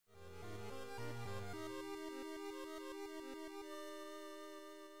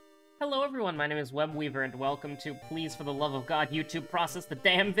Hello everyone, my name is Webweaver, and welcome to Please For the Love of God, YouTube, process the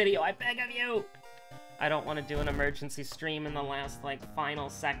damn video, I beg of you! I don't want to do an emergency stream in the last, like, final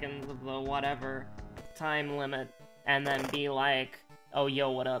seconds of the whatever time limit, and then be like, oh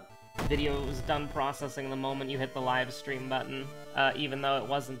yo, what up? Video was done processing the moment you hit the live stream button, even though it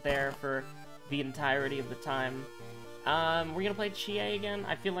wasn't there for the entirety of the time. We're gonna play Chie again?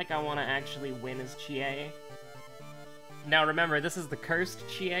 I feel like I want to actually win as Chie. Now remember, this is the cursed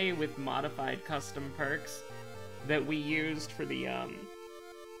Chie with modified custom perks that we used for the,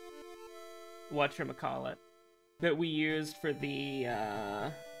 whatchamacallit, that we used for the,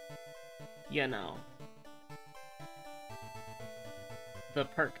 you know, the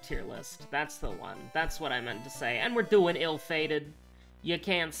perk tier list. That's the one. That's what I meant to say. And we're doing ill-fated. You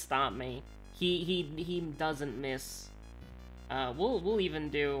can't stop me. He doesn't miss. We'll even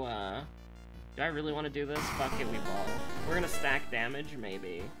do, do I really want to do this? Fuck it, we ball. We're gonna stack damage,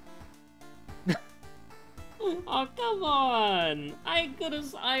 maybe. Oh, come on!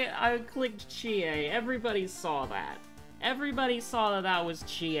 I clicked Chie. Everybody saw that. Everybody saw that that was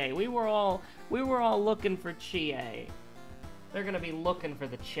Chie. We were all looking for Chie. They're gonna be looking for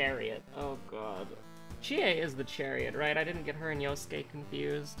the chariot. Oh god. Chie is the chariot, right? I didn't get her and Yosuke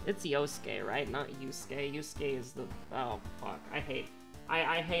confused. It's Yosuke, right? Not Yusuke. Yusuke is the... Oh, fuck. I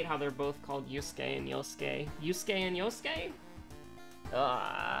hate how they're both called Yusuke and Yosuke. Yusuke and Yosuke?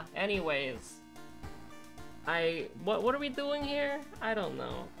 Anyways. What are we doing here? I don't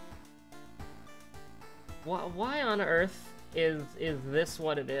know. Why on earth is this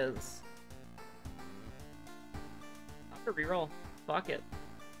what it is? I'm gonna reroll. Fuck it.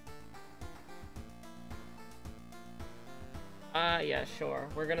 Yeah, sure.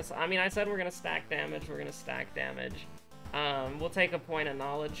 We're gonna... I mean, I said we're gonna stack damage. We're gonna stack damage. We'll take a point of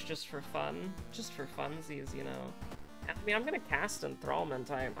knowledge just for fun. Just for funsies, you know. I mean, I'm gonna cast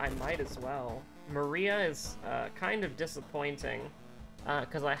Enthrallment. I might as well. Maria is, kind of disappointing.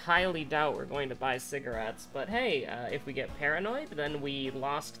 Because I highly doubt we're going to buy cigarettes. But hey, if we get Paranoid, then we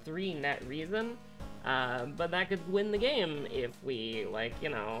lost 3 net reason. But that could win the game if we, like, you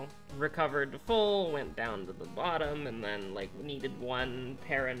know, recovered to full, went down to the bottom, and then, like, needed 1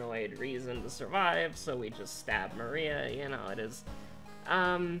 paranoid reason to survive, so we just stab Maria, you know, it is.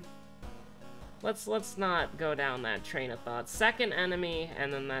 Let's not go down that train of thought. Second enemy,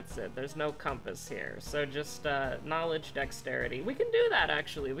 and then that's it. There's no compass here, so just, knowledge, dexterity. We can do that,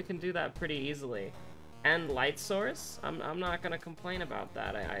 actually. We can do that pretty easily. And light source? I'm not gonna complain about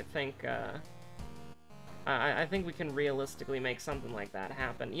that. I think, I think we can realistically make something like that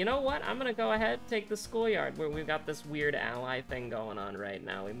happen. You know what? I'm gonna go ahead, take the schoolyard, where we've got this weird ally thing going on right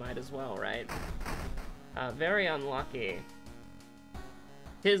now. We might as well, right? Very unlucky.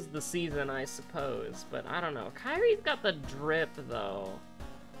 'Tis the season, I suppose, but I don't know. Kyrie's got the drip, though.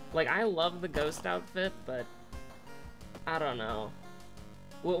 Like, I love the ghost outfit, but I don't know.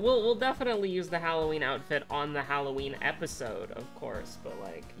 We'll definitely use the Halloween outfit on the Halloween episode, of course, but,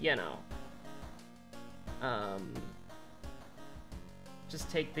 like, you know.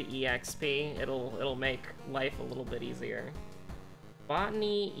 Just take the EXP. It'll make life a little bit easier.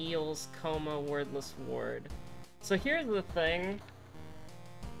 Botany, Eels, Coma, Wordless Ward. So here's the thing.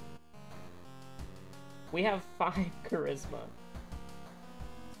 We have 5 charisma.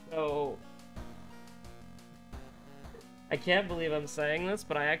 So... I can't believe I'm saying this,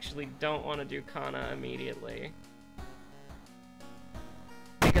 but I actually don't want to do Kana immediately.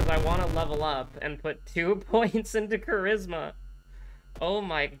 Because I want to level up and put 2 points into charisma. Oh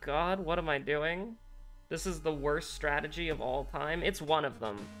my god, what am I doing? This is the worst strategy of all time. It's one of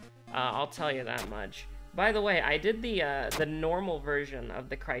them. I'll tell you that much. By the way, I did the normal version of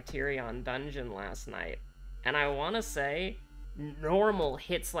the Criterion dungeon last night. And I want to say, normal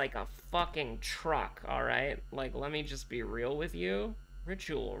hits like a fucking truck, alright? Like, let me just be real with you.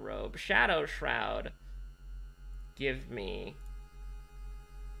 Ritual Robe. Shadow Shroud. Give me...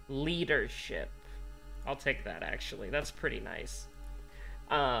 leadership. I'll take that, actually. That's pretty nice.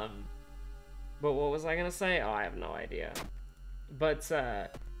 But what was I gonna say? Oh, I have no idea. But,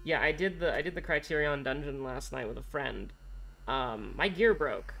 yeah, I did the Criterion dungeon last night with a friend. My gear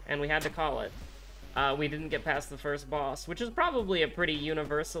broke, and we had to call it. We didn't get past the first boss, which is probably a pretty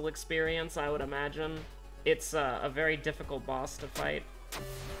universal experience, I would imagine. It's, a very difficult boss to fight.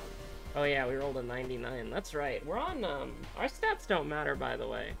 Oh yeah, we rolled a 99. That's right. We're on, our stats don't matter, by the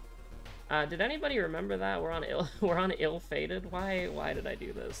way. Did anybody remember that? We're on ill-fated? Why did I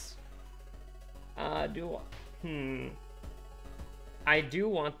do this? I do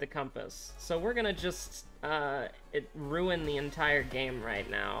want the compass. So we're gonna just, ruin the entire game right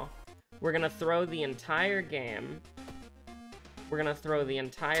now. We're gonna throw the entire game We're gonna throw the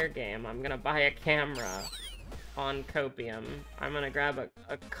entire game. I'm gonna buy a camera on Copium. I'm gonna grab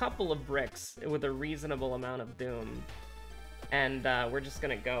a couple of bricks with a reasonable amount of Doom. And we're just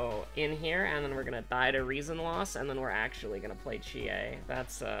gonna go in here, and then we're gonna die to reason loss, and then we're actually gonna play Chie.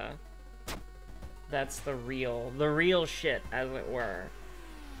 That's the real shit, as it were.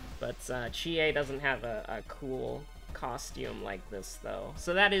 But Chie doesn't have a cool costume like this, though.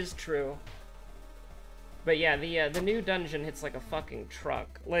 So that is true. But yeah, the new dungeon hits like a fucking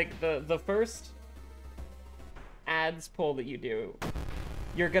truck. Like, the first ads pull that you do,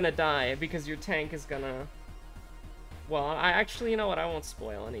 you're gonna die because your tank is gonna... Well, I actually, you know what, I won't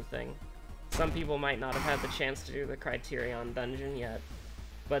spoil anything. Some people might not have had the chance to do the Criterion dungeon yet.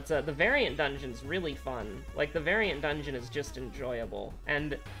 But the variant dungeon's really fun. Like, the variant dungeon is just enjoyable.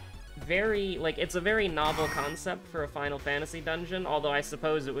 And very, like, it's a very novel concept for a Final Fantasy dungeon, although I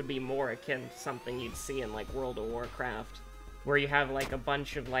suppose it would be more akin to something you'd see in, like, World of Warcraft, where you have, like, a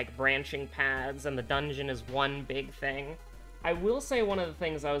bunch of, like, branching paths, and the dungeon is one big thing. I will say one of the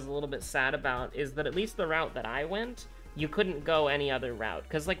things I was a little bit sad about is that at least the route that I went, you couldn't go any other route.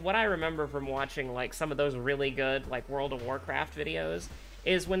 Because, like, what I remember from watching, like, some of those really good, like, World of Warcraft videos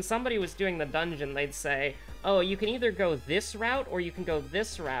is when somebody was doing the dungeon, they'd say, oh, you can either go this route or you can go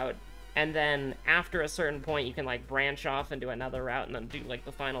this route, and then after a certain point you can, like, branch off and do another route and then do, like,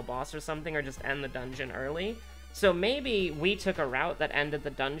 the final boss or something, or just end the dungeon early. So maybe we took a route that ended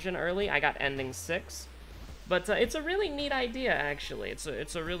the dungeon early. I got ending 6. But it's a really neat idea, actually.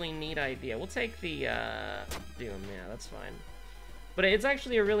 It's a really neat idea. We'll take the Doom, yeah, that's fine. But it's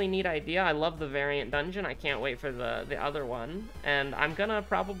actually a really neat idea. I love the variant dungeon. I can't wait for the other one, and I'm gonna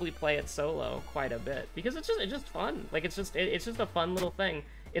probably play it solo quite a bit because it's just fun. Like, it's just a fun little thing.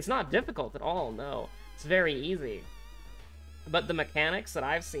 It's not difficult at all. No, it's very easy. But the mechanics that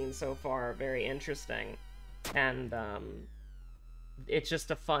I've seen so far are very interesting, and it's just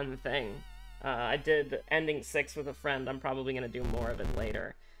a fun thing. I did ending 6 with a friend. I'm probably gonna do more of it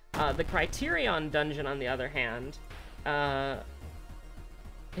later. The Criterion dungeon, on the other hand, can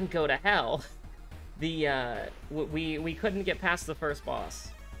go to hell. We couldn't get past the first boss.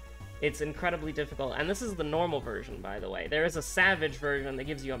 It's incredibly difficult, and this is the normal version, by the way. There is a savage version that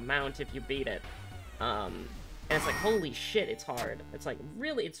gives you a mount if you beat it. And it's like, holy shit, it's hard. It's like,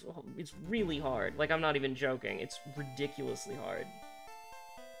 really, it's really hard. Like, I'm not even joking. It's ridiculously hard.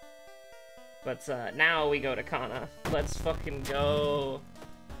 But now we go to Kana. Let's fucking go.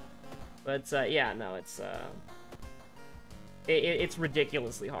 But yeah, no, it's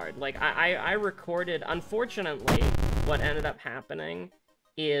ridiculously hard. Like, I recorded, unfortunately, what ended up happening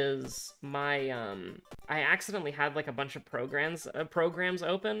is my, I accidentally had, like, a bunch of programs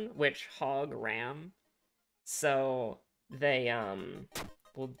open, which hog RAM. So, they,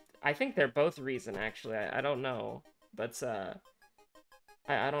 well, I think they're both reason, actually. I don't know. But,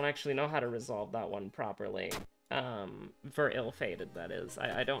 I don't actually know how to resolve that one properly. For ill-fated, that is.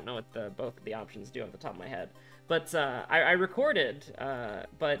 I don't know what both of the options do off the top of my head. But I recorded,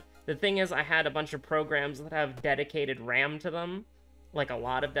 but the thing is, I had a bunch of programs that have dedicated RAM to them. Like, a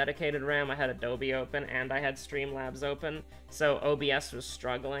lot of dedicated RAM. I had Adobe open, and I had Streamlabs open, so OBS was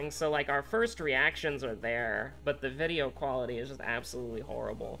struggling. So, like, our first reactions are there, but the video quality is just absolutely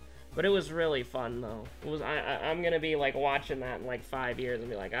horrible. But it was really fun, though. It was. I'm gonna be, like, watching that in, like, 5 years and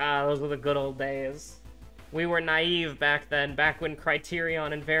be like, ah, those were the good old days. We were naive back then, back when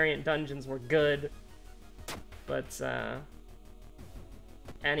Criterion and variant dungeons were good. But,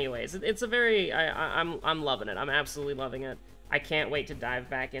 anyways, it's a very, I'm loving it. I'm absolutely loving it. I can't wait to dive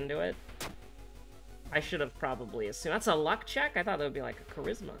back into it. I should have probably assumed. That's a luck check? I thought that would be like a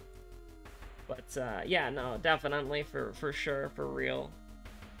charisma. But, yeah, no, definitely, for sure, for real.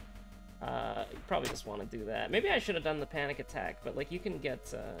 You probably just want to do that. Maybe I should have done the panic attack, but, like, you can get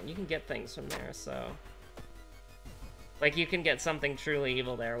things from there, so... Like, you can get something truly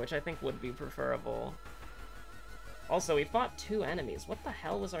evil there, which I think would be preferable. Also, we fought 2 enemies. What the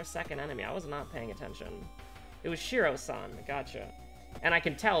hell was our second enemy? I was not paying attention. It was Shiro-san. Gotcha. And I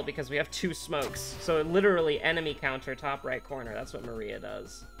can tell because we have 2 smokes. So literally enemy counter top right corner. That's what Maria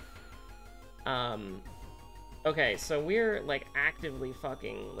does. Okay, so we're, like, actively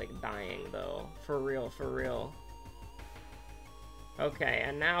fucking, like, dying, though. For real, for real. Okay,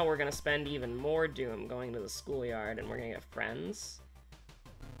 and now we're gonna spend even more Doom going to the schoolyard, and we're gonna get friends.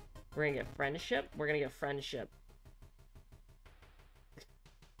 We're gonna get friendship? We're gonna get friendship.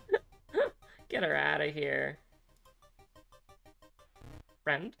 Get her out of here.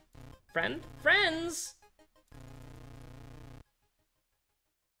 Friend? Friend? Friends!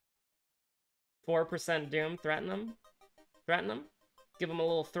 4% Doom, threaten them? Threaten them? Give them a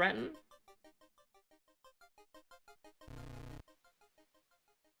little threaten?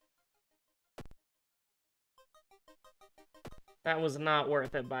 That was not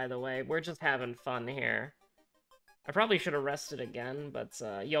worth it, by the way. We're just having fun here. I probably should have rested again, but,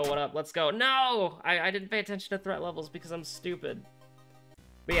 yo, what up? Let's go. No! I didn't pay attention to threat levels because I'm stupid.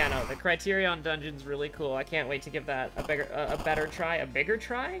 But yeah, no, the Criterion Dungeon's really cool. I can't wait to give that a better try. A bigger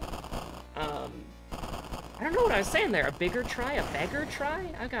try? I don't know what I was saying there. A bigger try? A beggar try?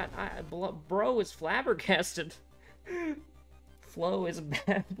 Bro is flabbergasted. Flo is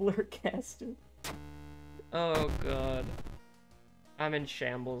flabbergasted. Oh, God. I'm in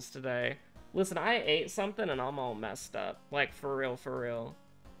shambles today. Listen, I ate something and I'm all messed up. Like, for real, for real.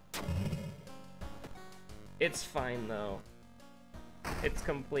 It's fine, though. It's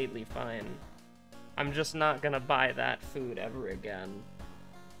completely fine. I'm just not gonna buy that food ever again.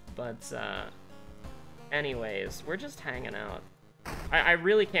 But, anyways, we're just hanging out. I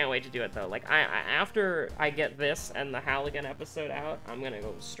really can't wait to do it, though. Like, after I get this and the Halligan episode out, I'm gonna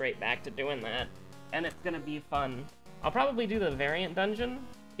go straight back to doing that. And it's gonna be fun. I'll probably do the variant dungeon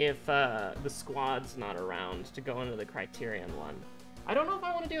if, the squad's not around to go into the Criterion one. I don't know if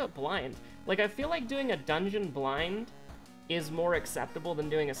I want to do it blind. Like, I feel like doing a dungeon blind is more acceptable than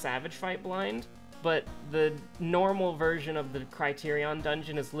doing a Savage Fight blind, but the normal version of the Criterion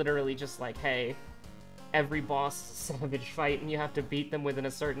dungeon is literally just like, hey, every boss Savage Fight and you have to beat them within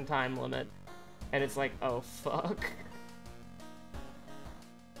a certain time limit. And it's like, oh, fuck.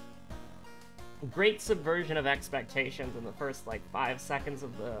 Great subversion of expectations in the first, like, 5 seconds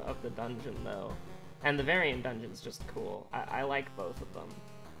of the dungeon, though. And the variant dungeon's just cool. I like both of them.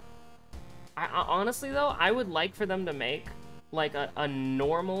 Honestly, though, I would like for them to make, like, a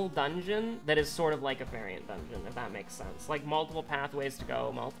normal dungeon that is sort of like a variant dungeon, if that makes sense. Like, multiple pathways to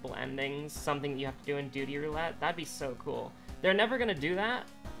go, multiple endings, something that you have to do in Duty Roulette. That'd be so cool. They're never gonna do that,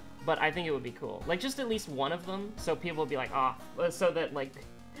 but I think it would be cool. Like, just at least one of them, so people would be like, oh, so that, like,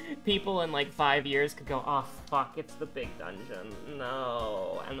 people in, like, 5 years could go, oh, fuck, it's the big dungeon.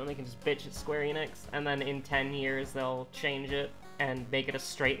 No. And then they can just bitch at Square Enix, and then in 10 years they'll change it and make it a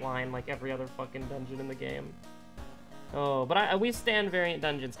straight line like every other fucking dungeon in the game. Oh, but we stand variant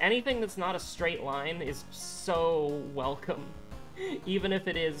dungeons. Anything that's not a straight line is so welcome. Even if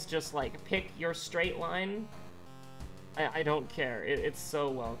it is just, like, pick your straight line, I don't care. It's so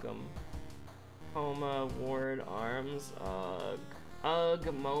welcome. Coma, Ward, Arms, ugh.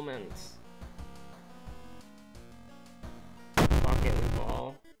 Ugh moments. Fuck it, we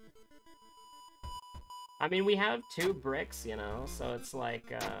ball. I mean, we have 2 bricks, you know, so it's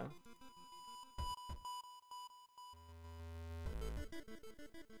like,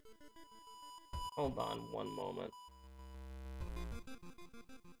 hold on one moment.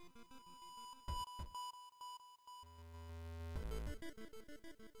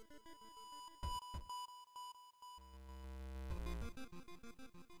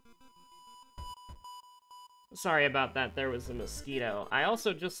 Sorry about that, there was a mosquito. I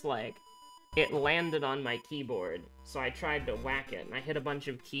also just, like, it landed on my keyboard, so I tried to whack it, and I hit a bunch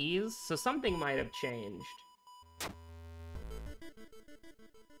of keys, so something might have changed.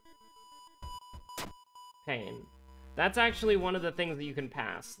 Pain. That's actually one of the things that you can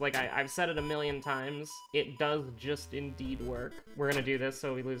pass. Like, I've said it a million times, it does just indeed work. We're gonna do this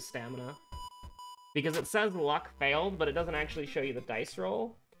so we lose stamina. Because it says luck failed, but it doesn't actually show you the dice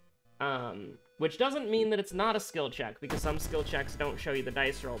roll. Which doesn't mean that it's not a skill check, because some skill checks don't show you the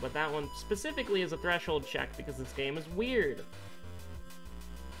dice roll, but that one specifically is a threshold check because this game is weird.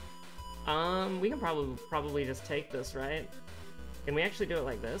 We can probably just take this, right? Can we actually do it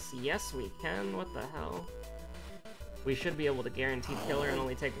like this? Yes, we can. What the hell? We should be able to guarantee killer and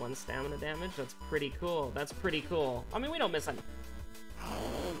only take 1 stamina damage. That's pretty cool. That's pretty cool. I mean, we don't miss any.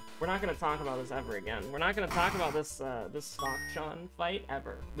 We're not gonna talk about this ever again. We're not gonna talk about this, this Stockchon fight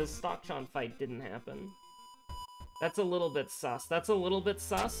ever. This Stockchon fight didn't happen. That's a little bit sus. That's a little bit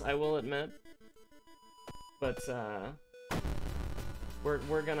sus, I will admit. But,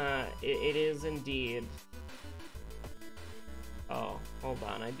 we're gonna... It is indeed... Oh, hold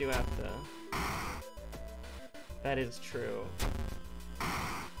on, I do have to... That is true.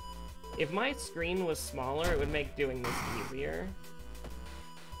 If my screen was smaller, it would make doing this easier.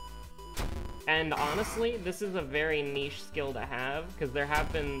 And honestly, this is a very niche skill to have, because there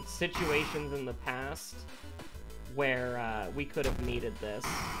have been situations in the past where we could have needed this.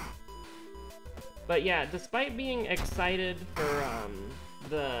 But yeah, despite being excited for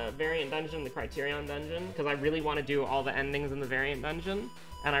the variant dungeon, the Criterion dungeon, because I really want to do all the endings in the variant dungeon,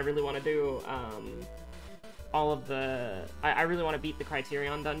 and I really want to do all of the... I really want to beat the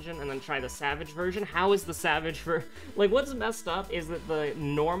Criterion dungeon and then try the Savage version. How is the Savage for... Like, what's messed up is that the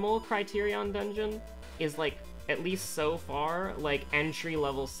normal Criterion dungeon is, like, at least so far, like,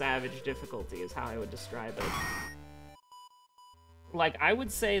 entry-level Savage difficulty is how I would describe it. like, I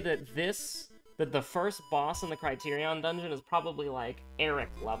would say that that the first boss in the Criterion dungeon is probably, like, Eric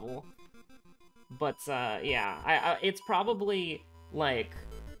level. But, yeah, it's probably, like,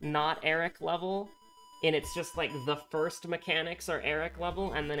 not Eric level, and it's just, like, the first mechanics are Eric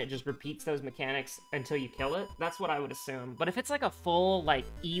level, and then it just repeats those mechanics until you kill it. That's what I would assume. But if it's, like, a full, like,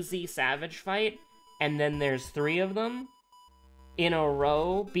 easy Savage fight, and then there's 3 of them in a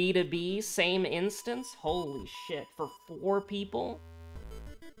row, B2B, same instance, holy shit, for 4 people?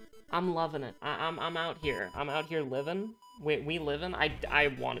 I'm loving it. I'm out here. I'm out here living. We living.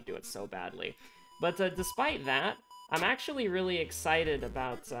 I want to do it so badly. But despite that, I'm actually really excited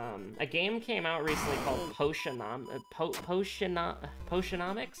about, a game came out recently called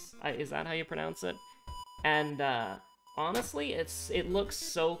Potionomics? Is that how you pronounce it? And, honestly, it looks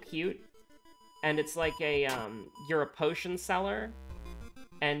so cute. And it's like a, you're a potion seller,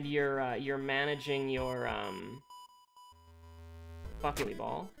 and you're managing your, Buckley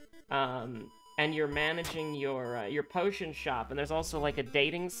Ball. And you're managing your potion shop, and there's also, like, a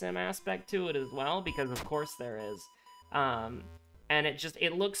dating sim aspect to it as well, because of course there is. And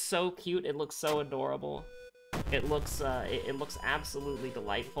it looks so cute, it looks so adorable. It looks absolutely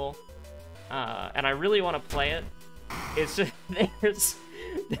delightful. And I really want to play it. It's just,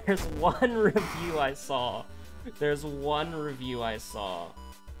 there's one review I saw. There's one review I saw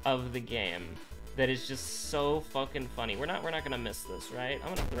of the game that is just so fucking funny. We're not gonna miss this, right?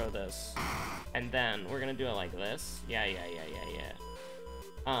 I'm gonna throw this, and then we're gonna do it like this. Yeah.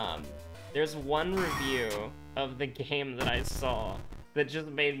 There's one review of the game that I saw that just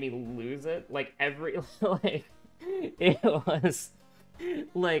made me lose it. Like every like, it was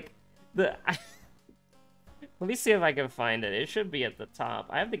like the. Let me see if I can find it. It should be at the top.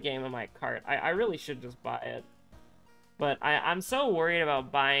 I have the game in my cart. I really should just buy it. But I'm so worried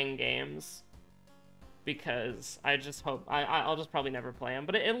about buying games because I just hope I'll just probably never play them.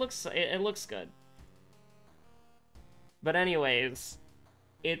 But it looks good. But anyways,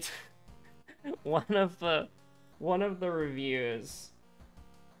 it's one of the reviews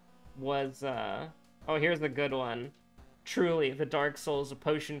was oh, here's the good one. Truly, the Dark Souls of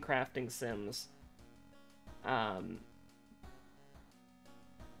potion crafting sims.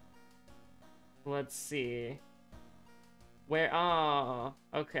 Let's see. Where, oh,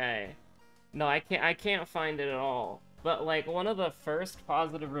 okay. No, I can't find it at all. But, like, one of the first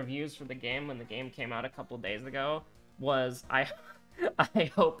positive reviews for the game when the game came out a couple days ago was, I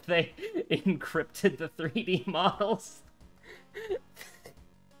hope they encrypted the 3D models.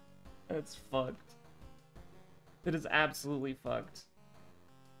 That's fucked. It is absolutely fucked.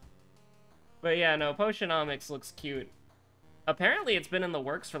 But yeah, no, Potionomics looks cute. Apparently it's been in the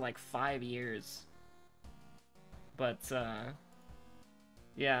works for like 5 years. But,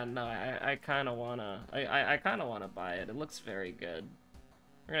 yeah, no, I kinda wanna, I kinda wanna buy it. It looks very good.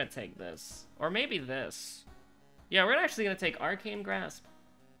 We're gonna take this. Or maybe this. Yeah, we're actually gonna take Arcane Grasp.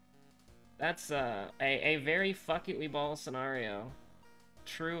 That's, a very fuck it we ball scenario.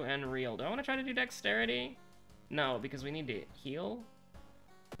 True and real. Do I wanna try to do dexterity? No, because we need to heal.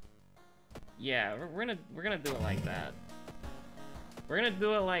 Yeah, we're gonna do it like that. We're gonna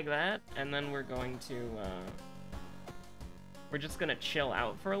do it like that, and then we're going to, we're just gonna chill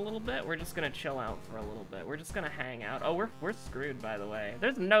out for a little bit. We're just gonna hang out. Oh, we're screwed, by the way.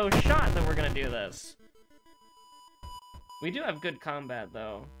 There's no shot that we're gonna do this. We do have good combat,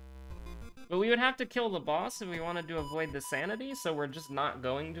 though. But we would have to kill the boss if we wanted to avoid the sanity, so we're just not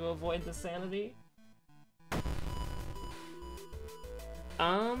going to avoid the sanity.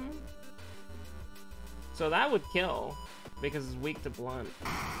 So that would kill, because it's weak to blunt.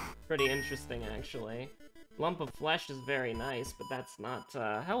 Pretty interesting, actually. Lump of flesh is very nice, but that's not,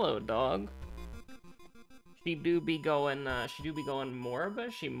 hello, dog. She do be going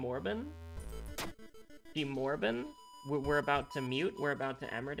Morba? She Morbin? She Morbin? We're about to mute, we're about to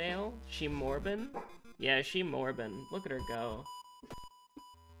Emmerdale. She Morbin? Yeah, she Morbin. Look at her go.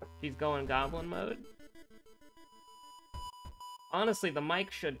 She's going goblin mode. Honestly, the mic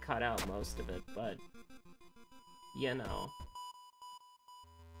should cut out most of it, but you know.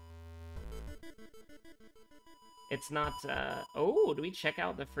 It's not, oh, do we check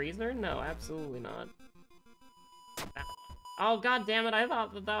out the freezer? No, absolutely not. That one. Oh, god damn it, I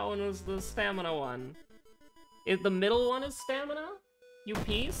thought that one was the stamina one. Is the middle one is stamina? You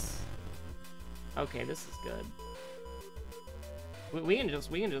piece? Okay, this is good. We can just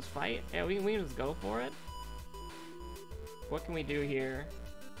fight. Yeah, we can just go for it. What can we do here?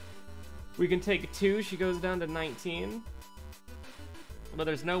 We can take 2, she goes down to 19. But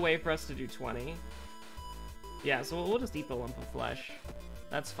there's no way for us to do 20. Yeah, so we'll just eat the lump of flesh.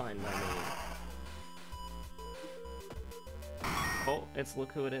 That's fine by me. Oh, it's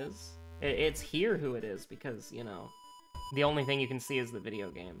look who it is. It's here who it is, because, you know, the only thing you can see is the video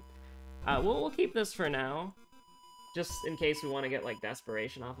game. We'll keep this for now, just in case we want to get, like,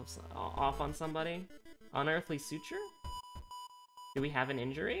 desperation off on somebody. Unearthly suture? Do we have an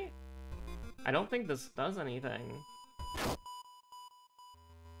injury? I don't think this does anything.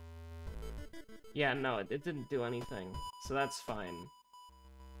 Yeah, no, it didn't do anything, so that's fine.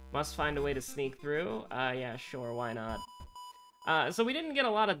 Must find a way to sneak through? Yeah, sure, why not? So we didn't get a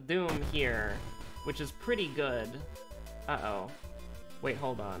lot of Doom here, which is pretty good. Uh-oh. Wait,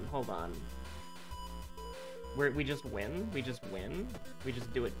 hold on. We just win? We just win? We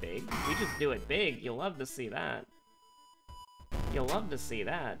just do it big? We just do it big. You'll love to see that. You'll love to see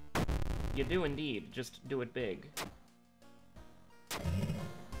that. You do indeed. Just do it big.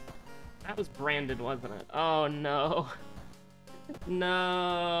 That was branded, wasn't it? Oh, no.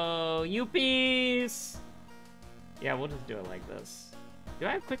 No. You piece! Yeah, we'll just do it like this. Do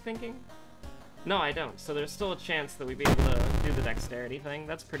I have quick thinking? No, I don't. So there's still a chance that we'd be able to do the dexterity thing.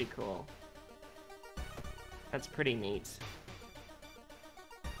 That's pretty cool. That's pretty neat.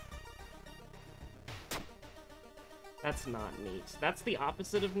 That's not neat. That's the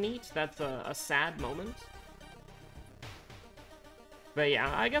opposite of neat. That's a sad moment. But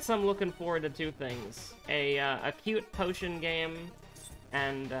yeah, I guess I'm looking forward to two things. A cute potion game,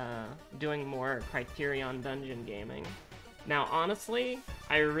 and doing more Criterion dungeon gaming. Now, honestly,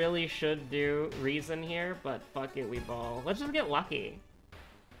 I really should do Reason here, but fuck it, we ball. Let's just get lucky.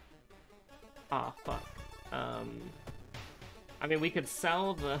 Aw, fuck. I mean, we could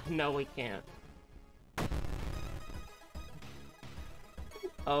sell the... No, we can't.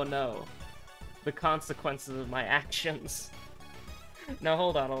 Oh no. The consequences of my actions. No,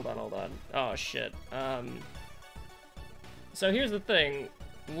 hold on. Oh, shit. So here's the thing.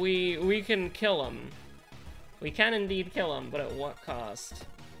 We can kill him. We can indeed kill him, but at what cost?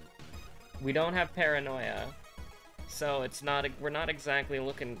 We don't have paranoia. So it's not... We're not exactly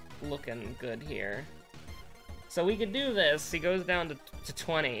looking good here. So we could do this. He goes down to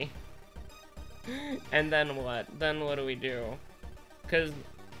 20. And then what? Then what do we do? Because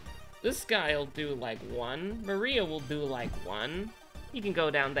this guy will do like 1. Maria will do like 1. You can go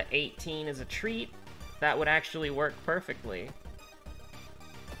down to 18 as a treat. That would actually work perfectly.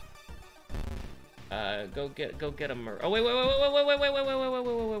 Go get him. Oh wait.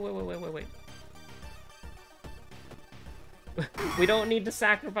 We don't need to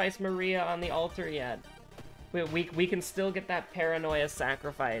sacrifice Maria on the altar yet. We can still get that paranoia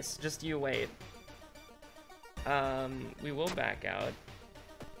sacrifice. Just you wait. We will back out.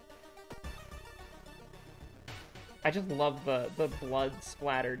 I just love the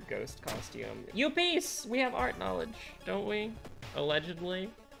blood-splattered ghost costume. You piece! We have art knowledge, don't we? Allegedly.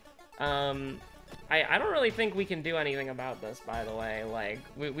 I don't really think we can do anything about this, by the way. Like,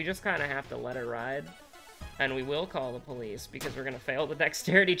 we just kind of have to let it ride. And we will call the police, because we're gonna fail the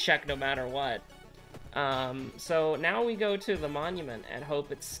dexterity check no matter what. So now we go to the monument and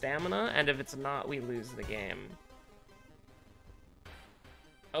hope it's stamina, and if it's not, we lose the game.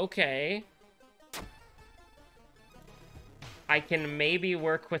 Okay. I can maybe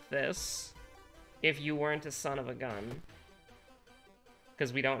work with this if you weren't a son of a gun.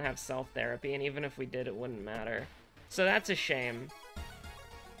 Because we don't have self-therapy, and even if we did, it wouldn't matter. So that's a shame.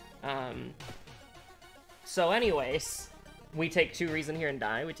 So anyways, we take 2 reason here and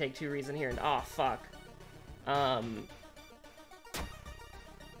die. We take 2 reason here and... Oh, fuck.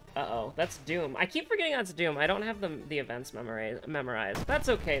 Uh-oh, that's Doom. I keep forgetting that's Doom. I don't have the events memorized. That's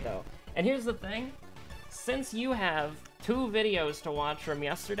okay, though. And here's the thing. Since you have 2 videos to watch from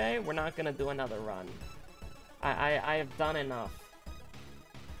yesterday, we're not gonna do another run. I have done enough.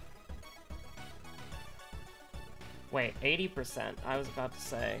 Wait, 80%. I was about to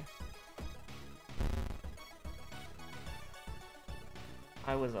say.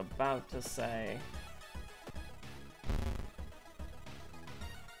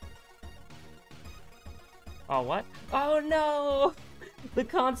 Oh, what? Oh, no! The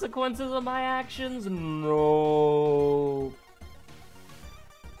consequences of my actions? No!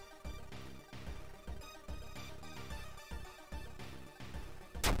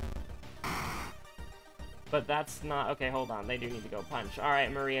 But that's not... Okay, hold on. They do need to go punch.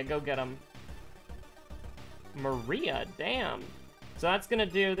 Alright, Maria, go get them. Maria, damn! So that's gonna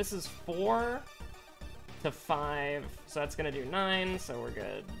do... This is 4 to 5. So that's gonna do 9, so we're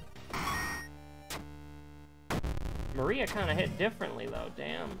good. Maria kind of hit differently, though,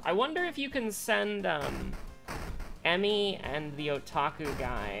 damn. I wonder if you can send, Emmy and the otaku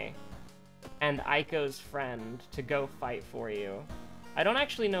guy and Aiko's friend to go fight for you. I don't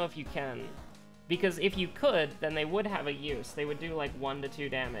actually know if you can. Because if you could, then they would have a use. They would do like 1 to 2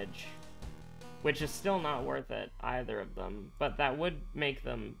 damage. Which is still not worth it, either of them. But that would make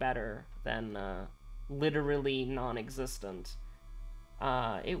them better than literally non-existent.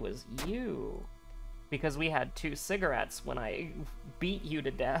 It was you. Because we had 2 cigarettes when I beat you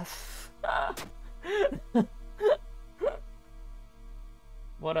to death.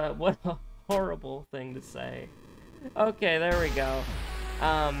 What a horrible thing to say. Okay, there we go.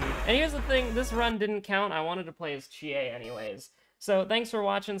 And here's the thing, this run didn't count. I wanted to play as Chie anyways. So thanks for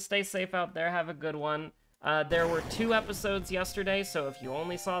watching, stay safe out there, have a good one. There were 2 episodes yesterday, so if you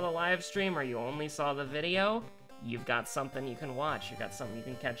only saw the live stream or you only saw the video, you've got something you can watch, you've got something you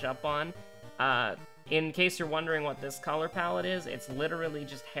can catch up on. In case you're wondering what this color palette is, it's literally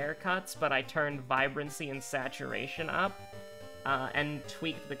just haircuts, but I turned vibrancy and saturation up, and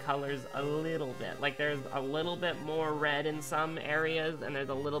tweaked the colors a little bit. Like, there's a little bit more red in some areas, and there's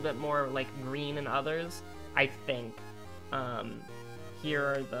a little bit more, like, green in others, I think. Here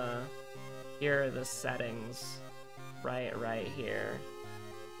are the settings, right here.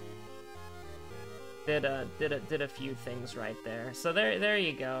 Did a few things right there. So there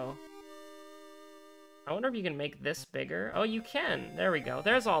you go. I wonder if you can make this bigger. Oh, you can. There we go.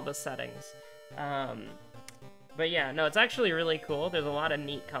 There's all the settings. But yeah, no, it's actually really cool. There's a lot of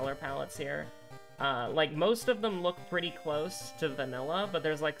neat color palettes here. Like, most of them look pretty close to vanilla, but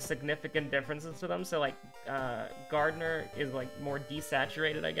there's, like, significant differences to them. So, like, Gardener is, like, more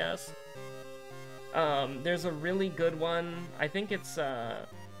desaturated, I guess. There's a really good one. I think it's,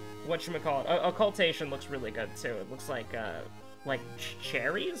 whatchamacallit? Occultation looks really good, too. It looks like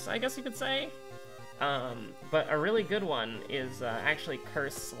cherries, I guess you could say. But a really good one is, actually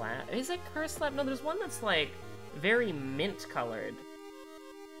Curse Slab. Is it Curse Slab? No, there's one that's, like, very mint-colored.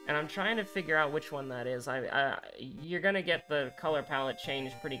 And I'm trying to figure out which one that is. You're gonna get the color palette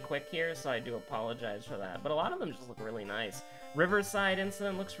changed pretty quick here, so I do apologize for that. But a lot of them just look really nice. Riverside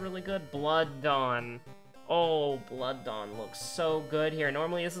Incident looks really good. Blood Dawn. Oh, Blood Dawn looks so good here.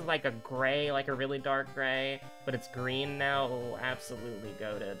 Normally this is like a gray, like a really dark gray, but it's green now. Oh, absolutely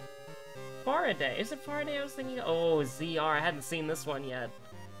goated. Faraday. Is it Faraday I was thinking of? Oh, ZR. I hadn't seen this one yet.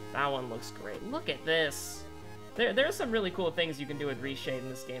 That one looks great. Look at this. There's some really cool things you can do with reshade in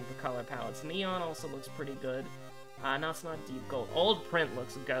this game for color palettes. Neon also looks pretty good. No, it's not Deep Gold. Old Print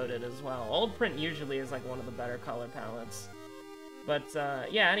looks goated as well. Old Print usually is like one of the better color palettes. But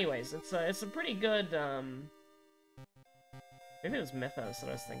yeah, anyways, it's a pretty good. Maybe it was Mythos that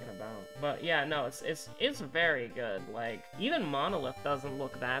I was thinking about. But yeah, no, it's very good. Like, even Monolith doesn't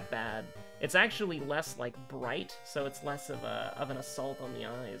look that bad. It's actually less like bright, so it's less of an assault on the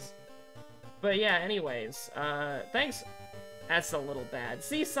eyes. But yeah, anyways, thanks. That's a little bad.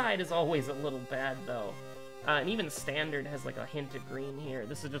 Seaside is always a little bad, though. And even Standard has, like, a hint of green here.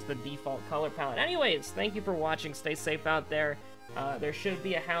 This is just the default color palette. Anyways, thank you for watching. Stay safe out there. There should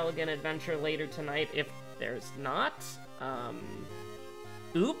be a Halligan adventure later tonight. If there's not,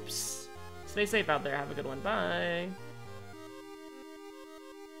 oops. Stay safe out there. Have a good one. Bye.